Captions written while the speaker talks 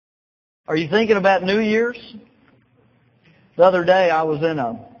Are you thinking about New Year's? The other day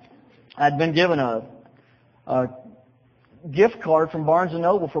I'd been given a gift card from Barnes &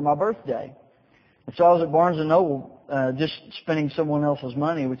 Noble for my birthday. And so I was at Barnes & Noble just spending someone else's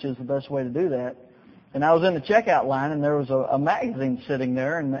money, which is the best way to do that. And I was in the checkout line, and there was a magazine sitting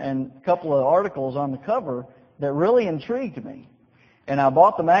there and a couple of articles on the cover that really intrigued me. And I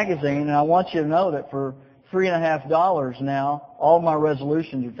bought the magazine, and I want you to know that for $3.50 now, all my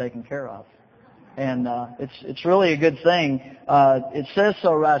resolutions are taken care of. And it's really a good thing. It says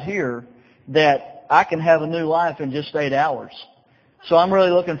so right here that I can have a new life in just 8 hours. So I'm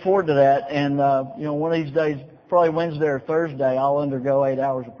really looking forward to that. And one of these days, probably Wednesday or Thursday, I'll undergo 8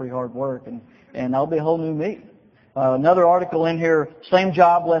 hours of pretty hard work, and I'll be a whole new me. Another article in here: same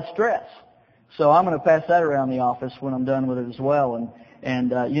job, less stress. So I'm going to pass that around the office when I'm done with it as well.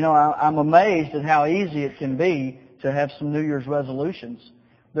 And I'm amazed at how easy it can be to have some New Year's resolutions.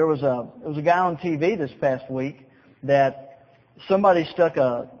 There was a guy on TV this past week that somebody stuck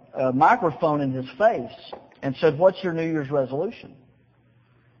a microphone in his face and said, "What's your New Year's resolution?"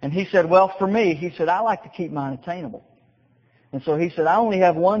 And he said, "Well, for me," he said, "I like to keep mine attainable." And so he said, "I only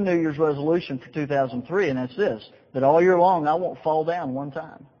have one New Year's resolution for 2003, and that's this: that all year long I won't fall down one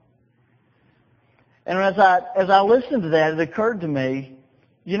time." And as I listened to that, it occurred to me,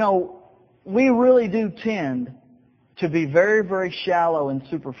 we really do tend to be very, very shallow and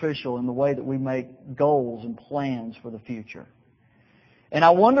superficial in the way that we make goals and plans for the future. And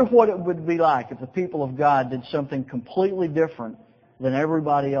I wonder what it would be like if the people of God did something completely different than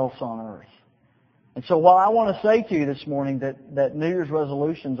everybody else on earth. And so while I want to say to you this morning that New Year's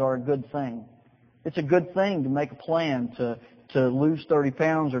resolutions are a good thing, it's a good thing to make a plan to lose 30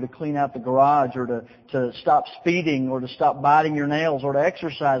 pounds or to clean out the garage or to stop speeding or to stop biting your nails or to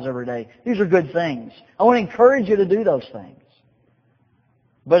exercise every day. These are good things. I want to encourage you to do those things.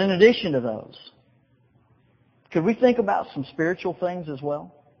 But in addition to those, could we think about some spiritual things as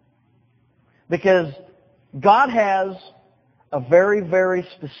well? Because God has a very, very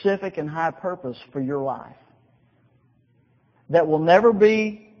specific and high purpose for your life that will never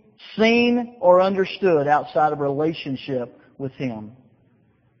be seen or understood outside of a relationship with Him.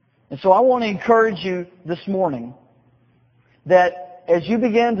 And so I want to encourage you this morning that as you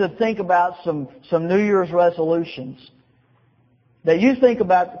begin to think about some New Year's resolutions, that you think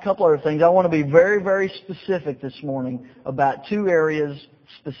about a couple other things. I want to be very, very specific this morning about two areas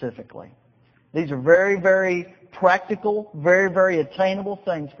specifically. These are very, very practical, very, very attainable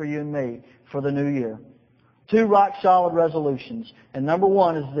things for you and me for the new year. Two rock-solid resolutions. And number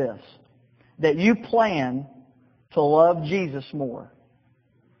one is this: that you plan to love Jesus more.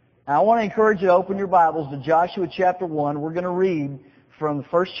 Now, I want to encourage you to open your Bibles to Joshua chapter 1. We're going to read from the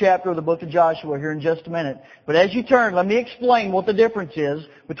first chapter of the book of Joshua here in just a minute. But as you turn, let me explain what the difference is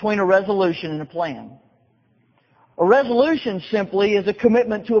between a resolution and a plan. A resolution simply is a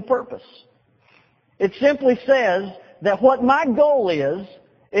commitment to a purpose. It simply says that what my goal is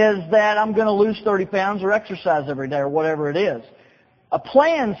that I'm going to lose 30 pounds or exercise every day or whatever it is. A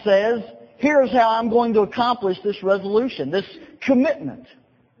plan says, here's how I'm going to accomplish this resolution, this commitment.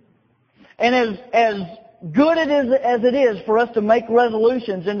 And as good as it is for us to make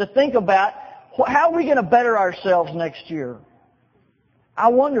resolutions and to think about how are we going to better ourselves next year, I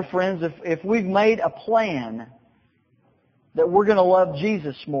wonder, friends, if we've made a plan that we're going to love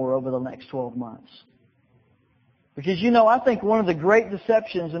Jesus more over the next 12 months. Because, I think one of the great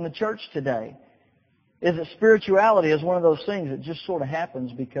deceptions in the church today is that spirituality is one of those things that just sort of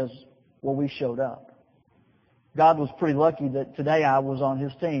happens because, we showed up. God was pretty lucky that today I was on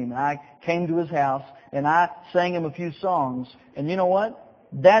His team, and I came to His house, and I sang Him a few songs. And you know what?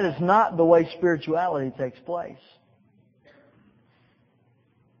 That is not the way spirituality takes place.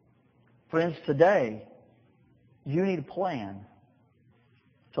 Friends, today, you need a plan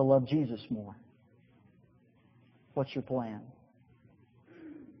to love Jesus more. What's your plan?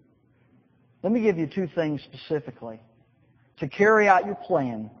 Let me give you two things specifically to carry out your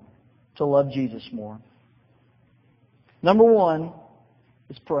plan to love Jesus more. Number one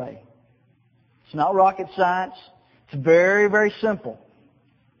is pray. It's not rocket science. It's very, very simple.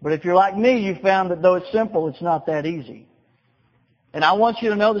 But if you're like me, you found that though it's simple, it's not that easy. And I want you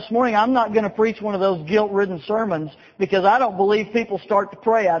to know this morning, I'm not going to preach one of those guilt-ridden sermons because I don't believe people start to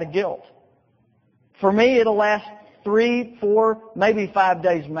pray out of guilt. For me, it'll last 3, 4, maybe 5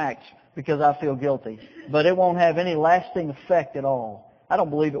 days max because I feel guilty. But it won't have any lasting effect at all. I don't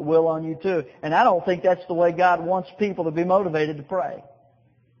believe it will on you too. And I don't think that's the way God wants people to be motivated to pray.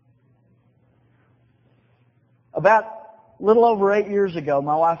 About a little over 8 years ago,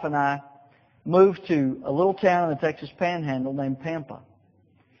 my wife and I moved to a little town in the Texas Panhandle named Pampa.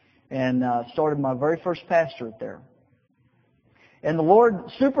 and started my very first pastorate there. And the Lord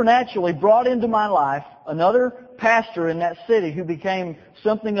supernaturally brought into my life another pastor in that city who became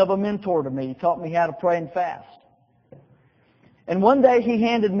something of a mentor to me. He taught me how to pray and fast. And one day he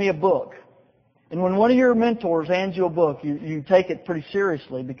handed me a book. And when one of your mentors hands you a book, you take it pretty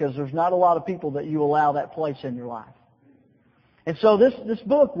seriously because there's not a lot of people that you allow that place in your life. And so this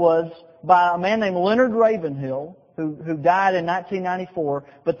book was by a man named Leonard Ravenhill, who died in 1994.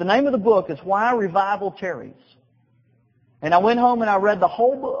 But the name of the book is Why Revival Tarries. And I went home and I read the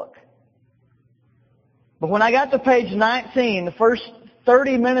whole book. But when I got to page 19, the first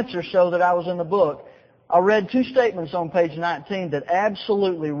 30 minutes or so that I was in the book, I read two statements on page 19 that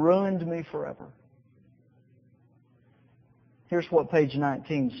absolutely ruined me forever. Here's what page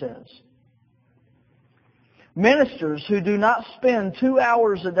 19 says. Ministers who do not spend 2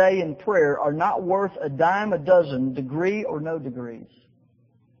 hours a day in prayer are not worth a dime a dozen, degree or no degrees.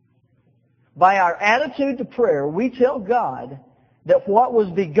 By our attitude to prayer, we tell God that what was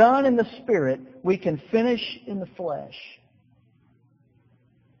begun in the Spirit, we can finish in the flesh.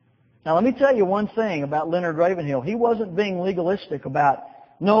 Now let me tell you one thing about Leonard Ravenhill. He wasn't being legalistic about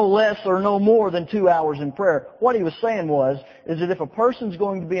no less or no more than 2 hours in prayer. What he was saying is that if a person's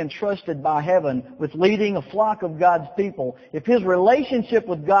going to be entrusted by heaven with leading a flock of God's people, if his relationship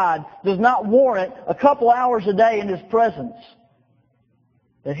with God does not warrant a couple hours a day in His presence,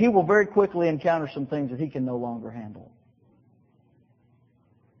 that he will very quickly encounter some things that he can no longer handle.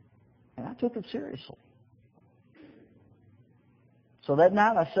 And I took it seriously. So that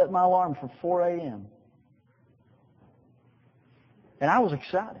night I set my alarm for 4 a.m. And I was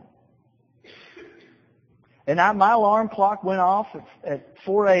excited. And my alarm clock went off at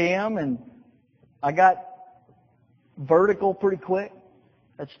 4 a.m. and I got vertical pretty quick.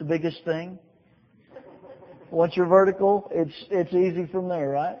 That's the biggest thing. Once you're vertical, it's easy from there,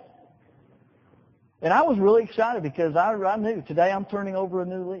 right? And I was really excited because I knew today I'm turning over a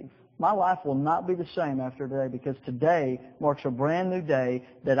new leaf. My life will not be the same after today because today marks a brand new day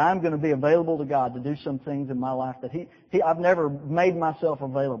that I'm going to be available to God to do some things in my life that I've never made myself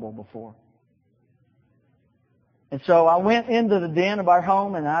available before. And so I went into the den of our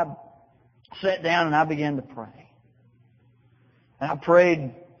home and I sat down and I began to pray. And I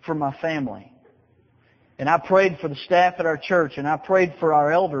prayed for my family. And I prayed for the staff at our church, and I prayed for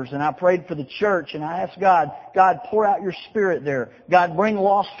our elders, and I prayed for the church, and I asked God, God, pour out your Spirit there. God, bring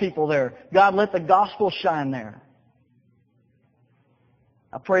lost people there. God, let the gospel shine there.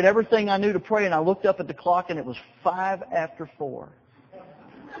 I prayed everything I knew to pray, and I looked up at the clock, and it was 5 after 4.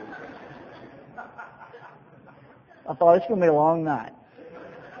 I thought, it's going to be a long night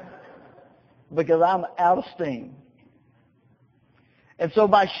because I'm out of steam. And so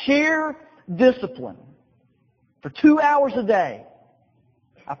by sheer discipline, for 2 hours a day,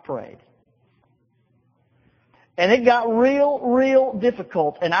 I prayed. And it got real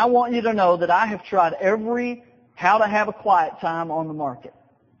difficult. And I want you to know that I have tried every how to have a quiet time on the market.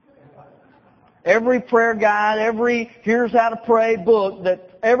 Every prayer guide, every here's how to pray book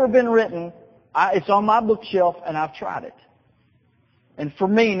that's ever been written, it's on my bookshelf and I've tried it. And for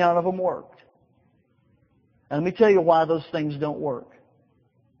me, none of them worked. And let me tell you why those things don't work.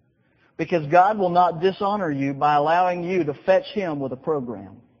 Because God will not dishonor you by allowing you to fetch Him with a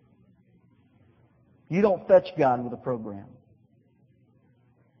program. You don't fetch God with a program.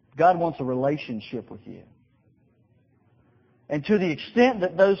 God wants a relationship with you. And to the extent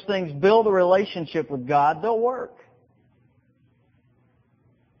that those things build a relationship with God, they'll work.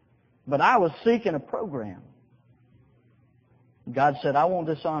 But I was seeking a program. God said, I won't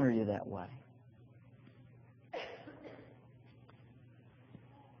dishonor you that way.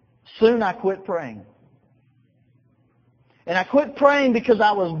 Soon I quit praying. And I quit praying because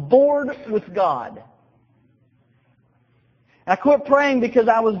I was bored with God. I quit praying because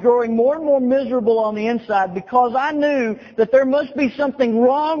I was growing more and more miserable on the inside because I knew that there must be something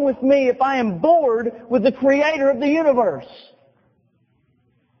wrong with me if I am bored with the Creator of the universe.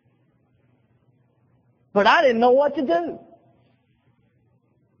 But I didn't know what to do.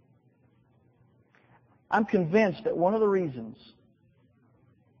 I'm convinced that one of the reasons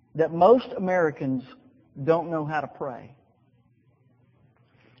that most Americans don't know how to pray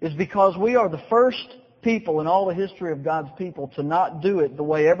is because we are the first people in all the history of God's people to not do it the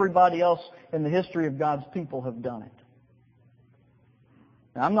way everybody else in the history of God's people have done it.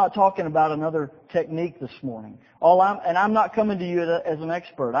 Now, I'm not talking about another technique this morning. I'm not coming to you as an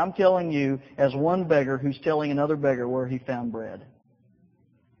expert. I'm telling you as one beggar who's telling another beggar where he found bread.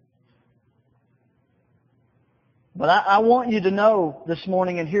 But I want you to know this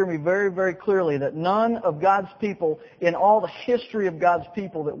morning and hear me very, very clearly that none of God's people in all the history of God's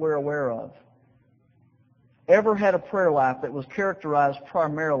people that we're aware of ever had a prayer life that was characterized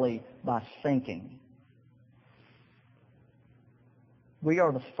primarily by thinking. We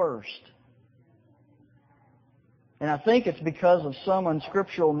are the first. And I think it's because of some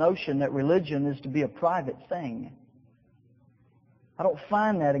unscriptural notion that religion is to be a private thing. I don't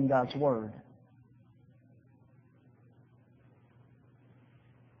find that in God's Word.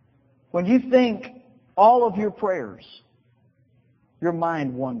 When you think all of your prayers, your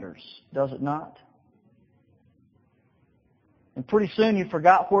mind wanders, does it not? And pretty soon you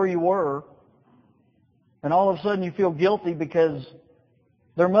forgot where you were, and all of a sudden you feel guilty because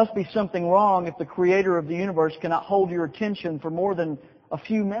there must be something wrong if the Creator of the universe cannot hold your attention for more than a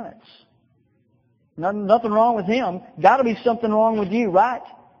few minutes. Nothing wrong with Him. Got to be something wrong with you, right?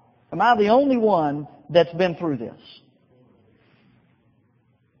 Am I the only one that's been through this?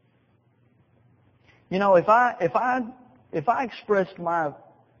 You know, if I expressed my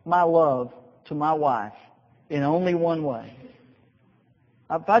love to my wife in only one way,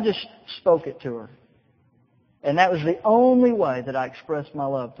 if I just spoke it to her, and that was the only way that I expressed my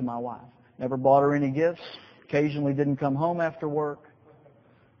love to my wife, never bought her any gifts, occasionally didn't come home after work,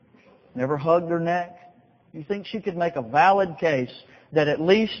 never hugged her neck, you think she could make a valid case that at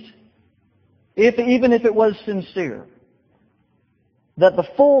least, even if it was sincere, that the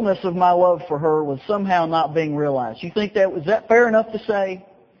fullness of my love for her was somehow not being realized? You think was that fair enough to say?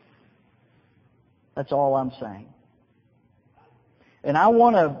 That's all I'm saying. And I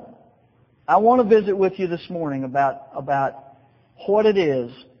want to visit with you this morning about what it is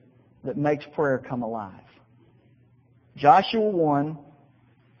that makes prayer come alive. Joshua 1,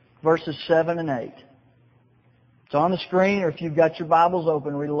 verses 7 and 8. It's on the screen, or if you've got your Bibles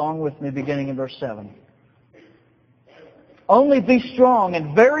open, read along with me beginning in verse 7. Only be strong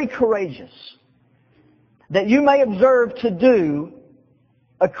and very courageous, that you may observe to do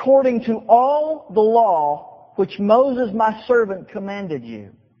according to all the law which Moses my servant commanded you.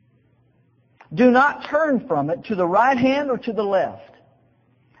 Do not turn from it to the right hand or to the left,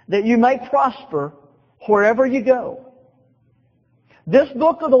 that you may prosper wherever you go. This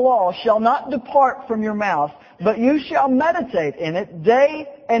book of the law shall not depart from your mouth, but you shall meditate in it day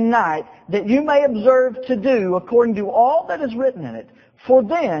and night, that you may observe to do according to all that is written in it. For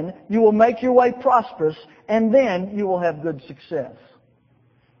then you will make your way prosperous, and then you will have good success.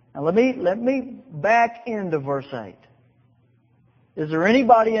 Now let me back into verse 8. Is there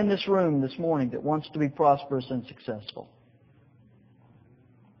anybody in this room this morning that wants to be prosperous and successful?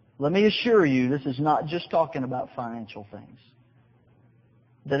 Let me assure you, this is not just talking about financial things.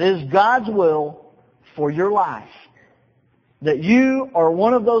 That it is God's will for your life that you are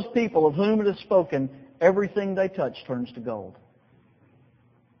one of those people of whom it is spoken, everything they touch turns to gold.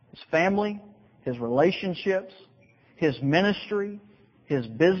 His family, his relationships, his ministry, his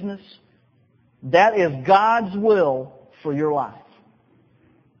business. That is God's will for your life.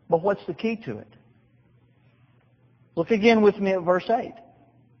 But what's the key to it? Look again with me at verse 8.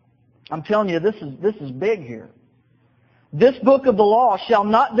 I'm telling you, this is big here. This book of the law shall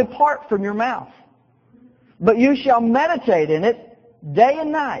not depart from your mouth, but you shall meditate in it day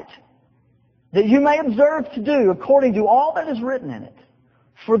and night, that you may observe to do according to all that is written in it.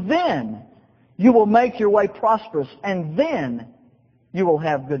 For then you will make your way prosperous, and then you will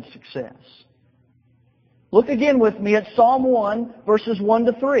have good success. Look again with me at Psalm 1, verses 1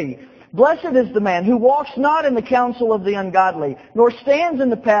 to 3. Blessed is the man who walks not in the counsel of the ungodly, nor stands in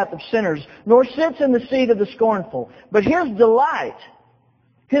the path of sinners, nor sits in the seat of the scornful. But his delight,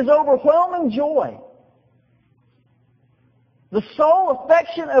 his overwhelming joy, the sole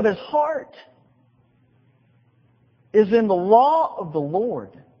affection of his heart is in the law of the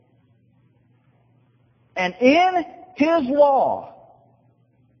Lord. And in his law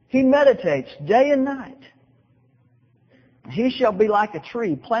he meditates day and night. He shall be like a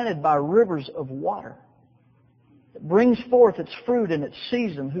tree planted by rivers of water, that brings forth its fruit in its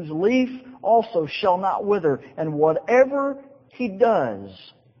season, whose leaf also shall not wither, and whatever he does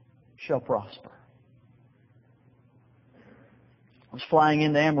shall prosper. I was flying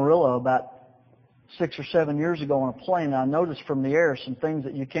into Amarillo about 6 or 7 years ago on a plane, and I noticed from the air some things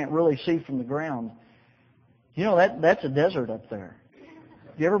that you can't really see from the ground. You know, that's a desert up there.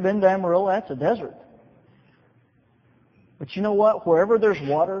 Have you ever been to Amarillo? That's a desert. But you know what? Wherever there's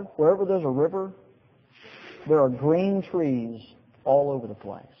water, wherever there's a river, there are green trees all over the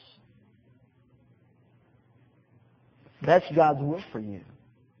place. That's God's will for you.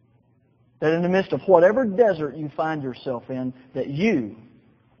 That in the midst of whatever desert you find yourself in, that you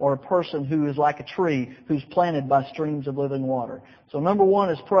or a person who is like a tree who's planted by streams of living water. So number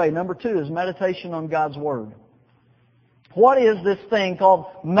one is pray. Number two is meditation on God's Word. What is this thing called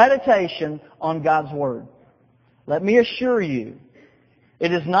meditation on God's Word? Let me assure you,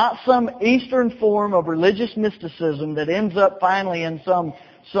 it is not some Eastern form of religious mysticism that ends up finally in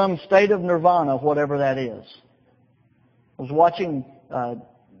some state of nirvana, whatever that is. I was watching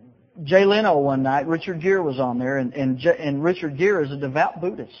Jay Leno one night. Richard Gere was on there, and Richard Gere is a devout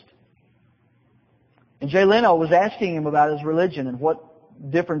Buddhist. And Jay Leno was asking him about his religion and what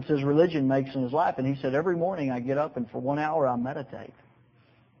difference his religion makes in his life. And he said, every morning I get up and for 1 hour I meditate.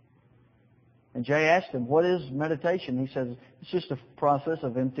 And Jay asked him, what is meditation? He says, it's just a process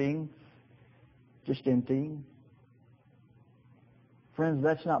of emptying, just emptying. Friends,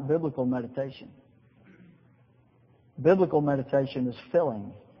 that's not biblical meditation. Biblical meditation is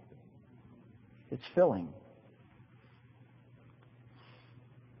filling. It's filling.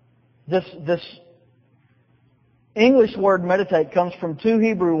 This English word meditate comes from two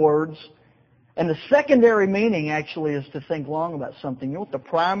Hebrew words, and the secondary meaning actually is to think long about something. You know what the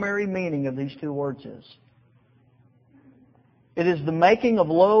primary meaning of these two words is? It is the making of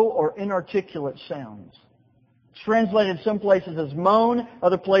low or inarticulate sounds. It's translated some places as moan,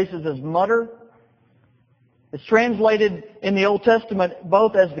 other places as mutter. It's translated in the Old Testament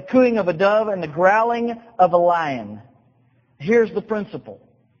both as the cooing of a dove and the growling of a lion. Here's the principle.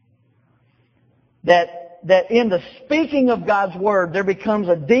 That in the speaking of God's Word, there becomes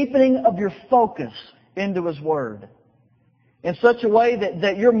a deepening of your focus into His Word. In such a way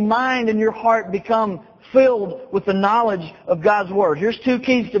that your mind and your heart become filled with the knowledge of God's Word. Here's two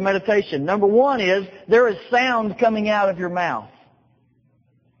keys to meditation. Number one is, there is sound coming out of your mouth.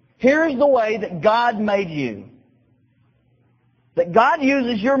 Here's the way that God made you. That God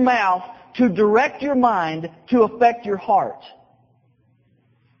uses your mouth to direct your mind to affect your heart.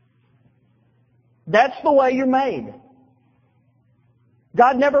 That's the way you're made.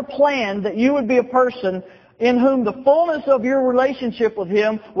 God never planned that you would be a person in whom the fullness of your relationship with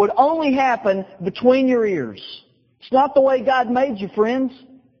Him would only happen between your ears. It's not the way God made you, friends.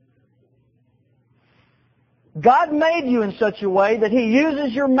 God made you in such a way that He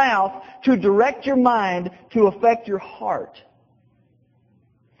uses your mouth to direct your mind to affect your heart.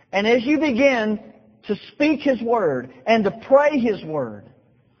 And as you begin to speak His Word and to pray His Word,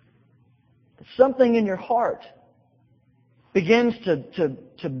 something in your heart begins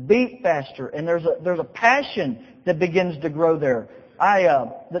to beat faster, and there's a passion that begins to grow there.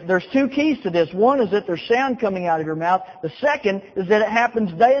 There's two keys to this. One is that there's sound coming out of your mouth. The second is that it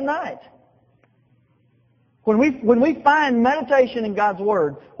happens day and night. When we find meditation in God's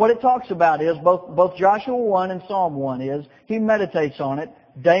Word, what it talks about is, both Joshua 1 and Psalm 1 is, he meditates on it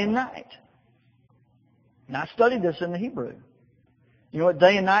day and night. And I studied this in the Hebrew. You know what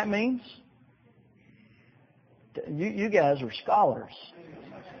day and night means? You guys are scholars.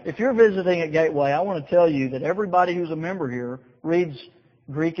 If you're visiting at Gateway, I want to tell you that everybody who's a member here reads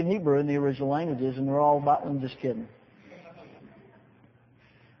Greek and Hebrew in the original languages, and they're all about, I'm just kidding.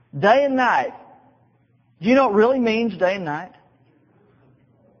 Day and night. Do you know what it really means, day and night?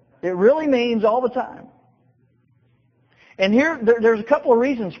 It really means all the time. And here, there's a couple of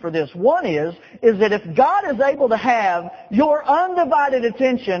reasons for this. One is that if God is able to have your undivided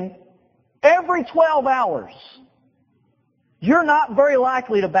attention every 12 hours, you're not very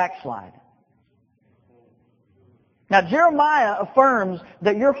likely to backslide. Now, Jeremiah affirms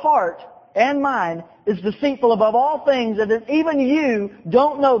that your heart and mind is deceitful above all things, and that even you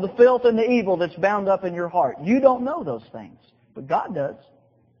don't know the filth and the evil that's bound up in your heart. You don't know those things, but God does.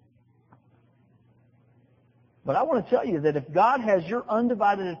 But I want to tell you that if God has your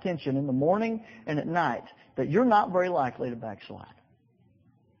undivided attention in the morning and at night, that you're not very likely to backslide.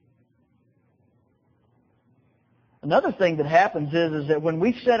 Another thing that happens is that when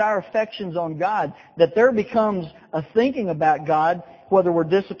we set our affections on God, that there becomes a thinking about God, whether we're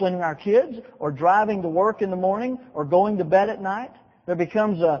disciplining our kids or driving to work in the morning or going to bed at night. There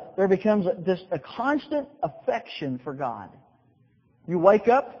becomes a constant affection for God. You wake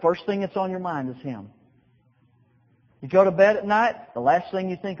up, first thing that's on your mind is Him. You go to bed at night, the last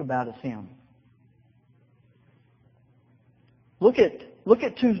thing you think about is Him. Look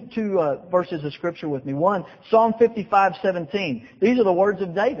at two verses of Scripture with me. One, Psalm 55:17. These are the words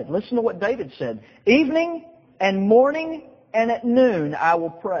of David. Listen to what David said. Evening and morning and at noon I will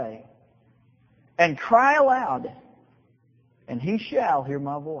pray and cry aloud, and He shall hear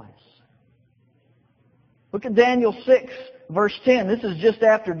my voice. Look at Daniel 6, verse 10. This is just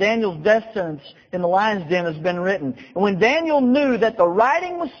after Daniel's death sentence in the lion's den has been written. And when Daniel knew that the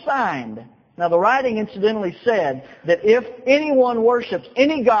writing was signed, Now the writing incidentally said that if anyone worships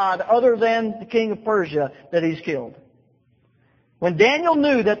any god other than the king of Persia, that he's killed. When Daniel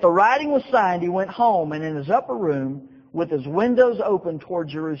knew that the writing was signed, he went home, and in his upper room, with his windows open toward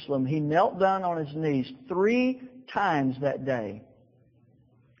Jerusalem, he knelt down on his knees 3 times that day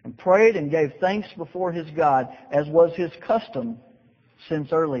and prayed and gave thanks before his God, as was his custom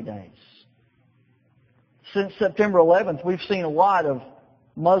since early days. Since September 11th, we've seen a lot of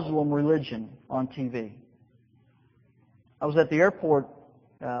Muslim religion on TV. I was at the airport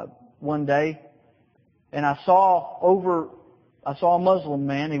one day, and I saw a Muslim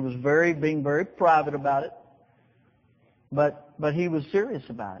man. He was being very private about it, but he was serious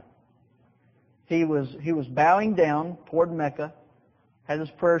about it. He was bowing down toward Mecca, had his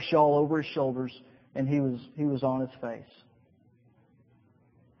prayer shawl over his shoulders, and he was on his face.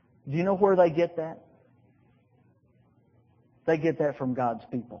 Do you know where they get that? They get that from God's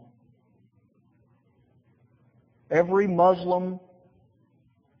people. Every Muslim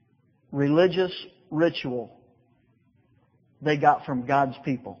religious ritual they got from God's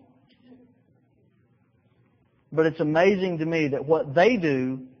people. But it's amazing to me that what they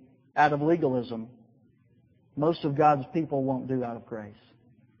do out of legalism, most of God's people won't do out of grace.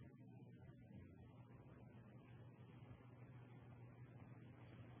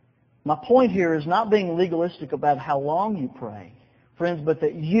 My point here is not being legalistic about how long you pray, friends, but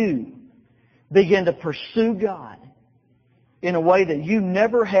that you begin to pursue God in a way that you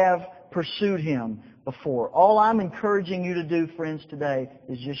never have pursued Him before. All I'm encouraging you to do, friends, today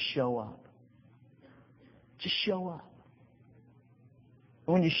is just show up. Just show up.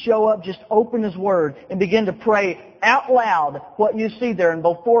 And when you show up, just open His Word and begin to pray out loud what you see there. And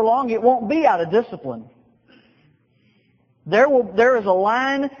before long, it won't be out of discipline. There is a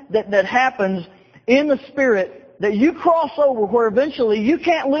line that happens in the Spirit that you cross over where eventually you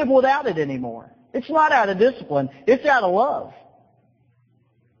can't live without it anymore. It's not out of discipline. It's out of love.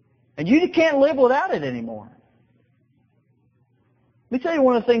 And you can't live without it anymore. Let me tell you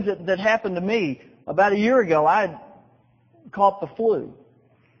one of the things that happened to me. About a year ago, I had caught the flu.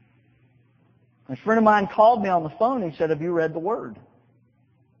 A friend of mine called me on the phone. He said, "Have you read the Word?"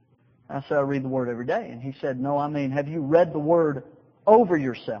 I said, "I read the Word every day." And he said, "No, I mean, have you read the Word over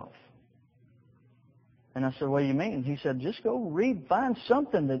yourself?" And I said, "What do you mean?" He said, "Just go read, find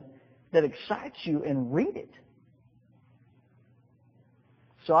something that excites you and read it."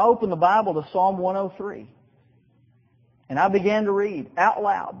 So I opened the Bible to Psalm 103. And I began to read out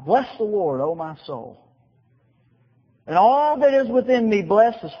loud, "Bless the Lord, O my soul. And all that is within me,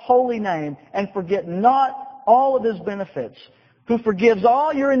 bless His holy name, and forget not all of His benefits, who forgives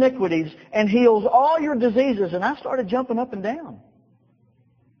all your iniquities and heals all your diseases." And I started jumping up and down.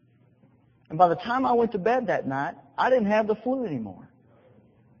 And by the time I went to bed that night, I didn't have the flu anymore.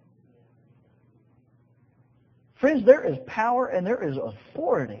 Friends, there is power and there is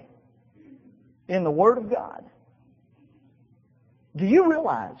authority in the Word of God. Do you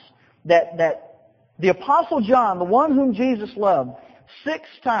realize that the Apostle John, the one whom Jesus loved, 6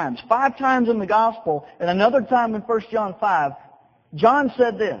 times, 5 times in the Gospel, and another time in 1 John 5, John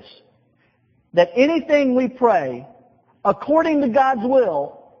said this, that anything we pray according to God's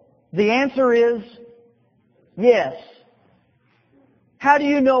will, the answer is yes. How do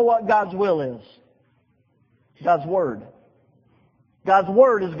you know what God's will is? God's Word. God's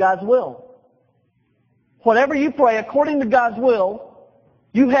Word is God's will. Whatever you pray according to God's will,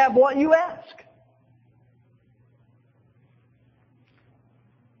 you have what you ask.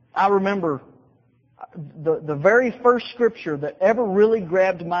 I remember the very first scripture that ever really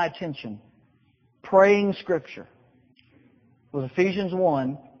grabbed my attention, praying scripture, was Ephesians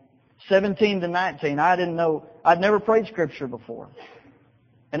 1, 17 to 19. I didn't know, I'd never prayed scripture before.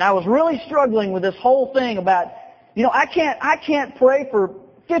 And I was really struggling with this whole thing about, I can't pray for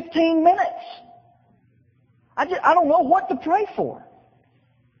 15 minutes. I don't know what to pray for.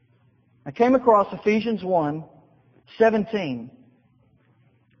 I came across Ephesians 1, 17,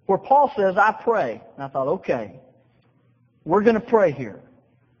 where Paul says, "I pray." And I thought, okay, we're going to pray here.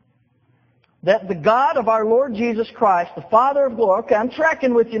 "That the God of our Lord Jesus Christ, the Father of glory," okay, I'm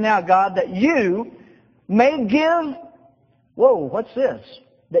tracking with you now, God, "that you may give," whoa, what's this?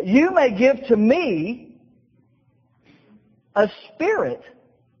 "That you may give to me a spirit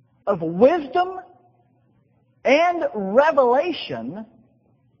of wisdom and revelation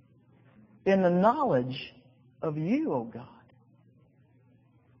in the knowledge of you, O God."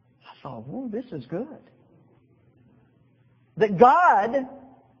 I thought, whoa, this is good. That God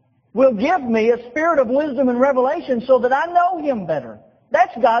will give me a spirit of wisdom and revelation so that I know Him better.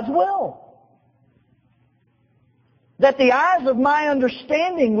 That's God's will. That the eyes of my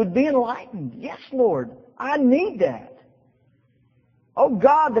understanding would be enlightened. Yes, Lord, I need that. Oh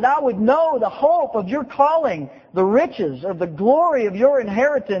God, that I would know the hope of your calling, the riches of the glory of your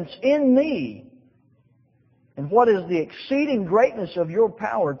inheritance in me, and what is the exceeding greatness of your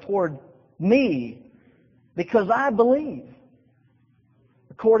power toward me, because I believe,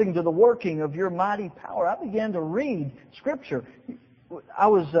 according to the working of your mighty power. I began to read Scripture.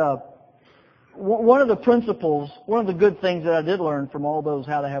 One of the principles, one of the good things that I did learn from all those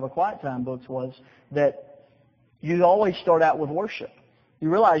How to Have a Quiet Time books was that you always start out with worship. You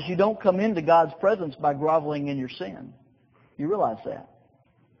realize you don't come into God's presence by groveling in your sin. You realize that.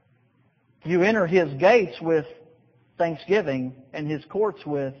 You enter His gates with thanksgiving and His courts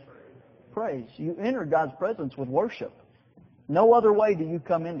with praise. You enter God's presence with worship. No other way do you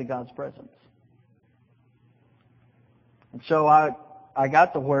come into God's presence. And so I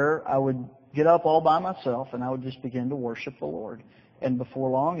got to where I would get up all by myself and I would just begin to worship the Lord. And before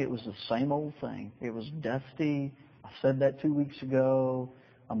long, it was the same old thing. It was dusty. I said that 2 weeks ago.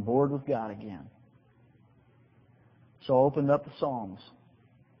 I'm bored with God again. So I opened up the Psalms,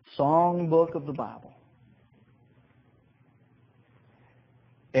 song book of the Bible.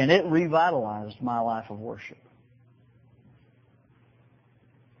 And it revitalized my life of worship.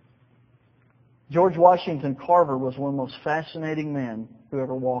 George Washington Carver was one of the most fascinating men who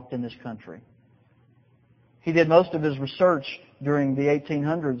ever walked in this country. He did most of his research during the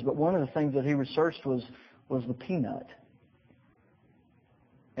 1800s, but one of the things that he researched was the peanut.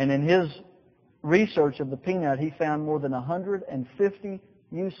 And in his research of the peanut, he found more than 150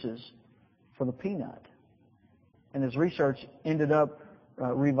 uses for the peanut. And his research ended up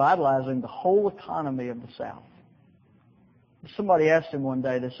revitalizing the whole economy of the South. Somebody asked him one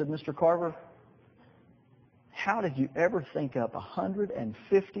day, they said, Mr. Carver, how did you ever think up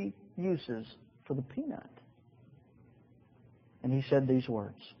 150 uses for the peanut? And he said these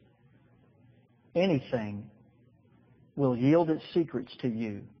words, anything will yield its secrets to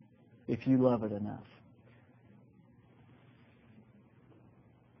you if you love it enough.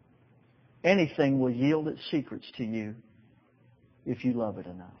 Anything will yield its secrets to you if you love it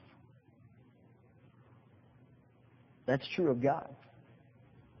enough. That's true of God.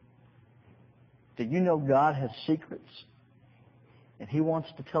 Do you know God has secrets? And He wants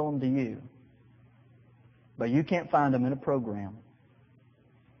to tell them to you. But you can't find them in a program.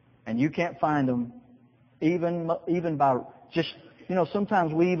 And you can't find them even by just,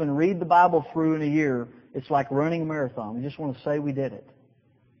 sometimes we even read the Bible through in a year. It's like running a marathon. We just want to say we did it.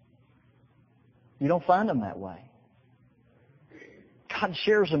 You don't find them that way. God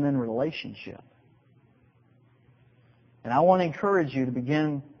shares them in relationship. And I want to encourage you to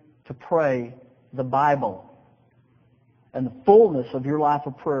begin to pray the Bible. And the fullness of your life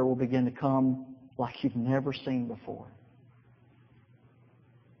of prayer will begin to come like you've never seen before.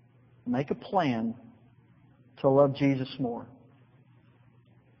 Make a plan to love Jesus more.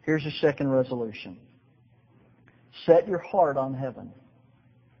 Here's your second resolution. Set your heart on heaven.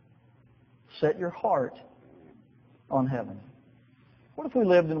 Set your heart on heaven. What if we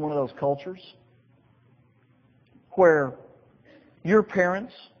lived in one of those cultures where your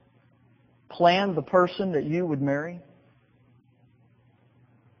parents planned the person that you would marry?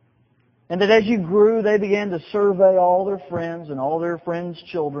 And that as you grew, they began to survey all their friends and all their friends'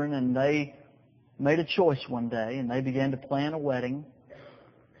 children, and they made a choice one day, and they began to plan a wedding.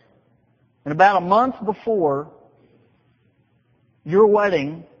 And about a month before your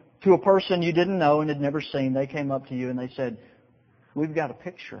wedding to a person you didn't know and had never seen, they came up to you and they said, we've got a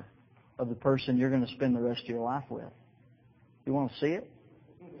picture of the person you're going to spend the rest of your life with. You want to see it?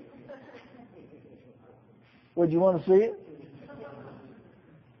 Would you want to see it?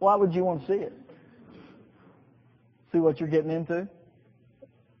 Why would you want to see it? See what you're getting into?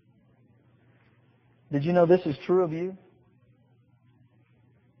 Did you know this is true of you?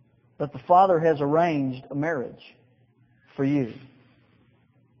 That the Father has arranged a marriage for you.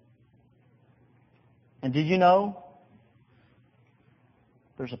 And did you know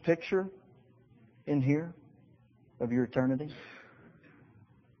there's a picture in here of your eternity?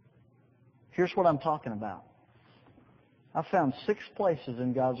 Here's what I'm talking about. I found 6 places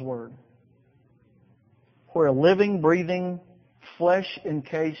in God's Word where a living, breathing,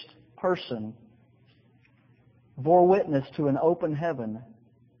 flesh-encased person bore witness to an open heaven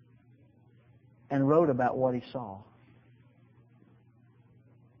and wrote about what he saw.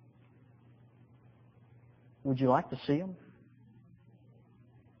 Would you like to see them?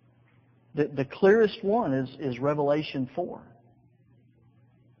 The clearest one is Revelation 4.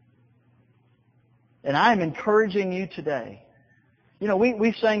 And I'm encouraging you today.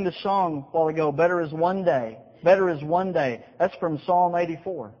 We sang the song a while ago, Better is One Day Better is one day. That's from Psalm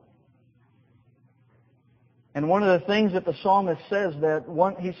 84. And one of the things that the psalmist says,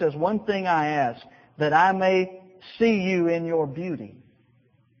 he says, one thing I ask, that I may see you in your beauty.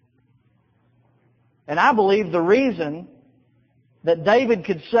 And I believe the reason that David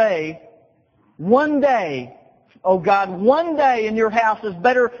could say, one day, oh God, one day in your house is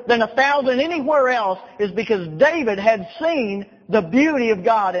better than 1,000 anywhere else, is because David had seen the beauty of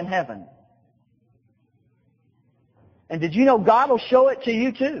God in heaven. And did you know God will show it to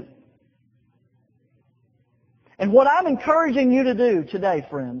you too? And what I'm encouraging you to do today,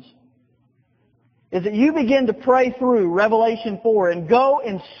 friends, is that you begin to pray through Revelation 4 and go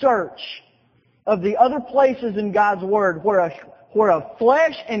in search of the other places in God's Word where a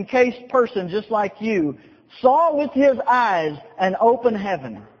flesh-encased person just like you saw with his eyes an open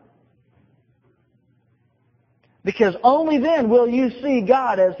heaven. Because only then will you see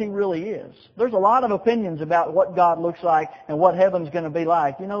God as He really is. There's a lot of opinions about what God looks like and what heaven's going to be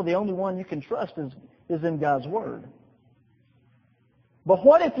like. You know, the only one you can trust is in God's Word. But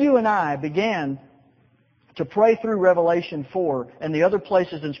what if you and I began to pray through Revelation 4 and the other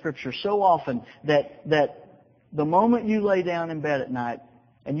places in Scripture so often that the moment you lay down in bed at night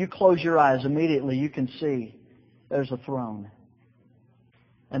and you close your eyes, immediately you can see there's a throne.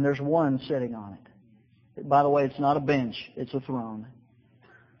 And there's one sitting on it. By the way, it's not a bench, it's a throne.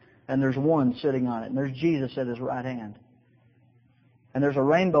 And there's one sitting on it. And there's Jesus at His right hand. And there's a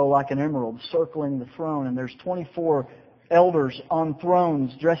rainbow like an emerald circling the throne. And there's 24 elders on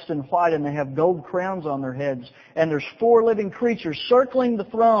thrones dressed in white, and they have gold crowns on their heads. And there's 4 living creatures circling the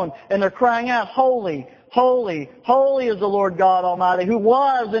throne, and they're crying out, Holy, holy, holy is the Lord God Almighty, who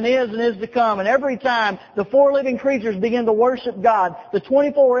was and is to come. And every time the 4 living creatures begin to worship God, the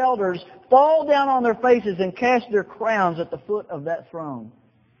 24 elders fall down on their faces and cast their crowns at the foot of that throne.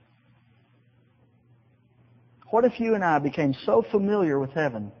 What if you and I became so familiar with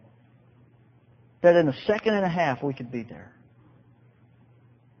heaven that in a second and a half we could be there?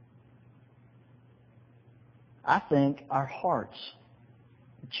 I think our hearts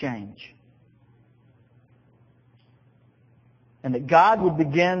would change. And that God would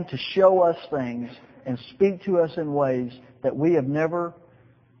begin to show us things and speak to us in ways that we have never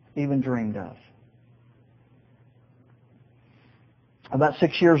even dreamed of. About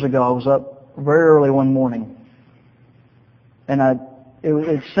 6 years ago, I was up very early one morning. And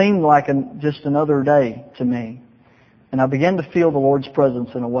it seemed like just another day to me. And I began to feel the Lord's presence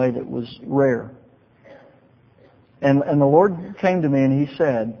in a way that was rare. And the Lord came to me and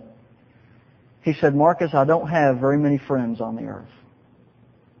He said, Marcus, I don't have very many friends on the earth.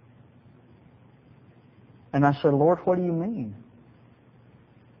 And I said, Lord, what do you mean?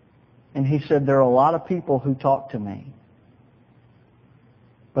 And He said, there are a lot of people who talk to me,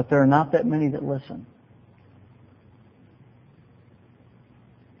 but there are not that many that listen.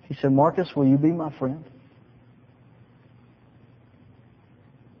 He said, Marcus, will you be my friend?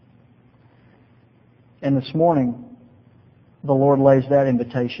 And this morning, the Lord lays that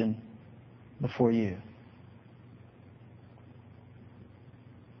invitation before you.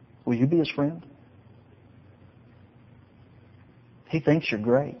 Will you be His friend? He thinks you're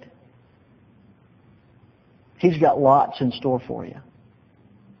great. He's got lots in store for you.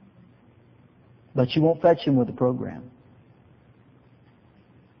 But you won't fetch Him with a program.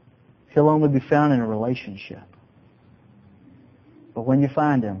 He'll only be found in a relationship. But when you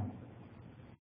find Him,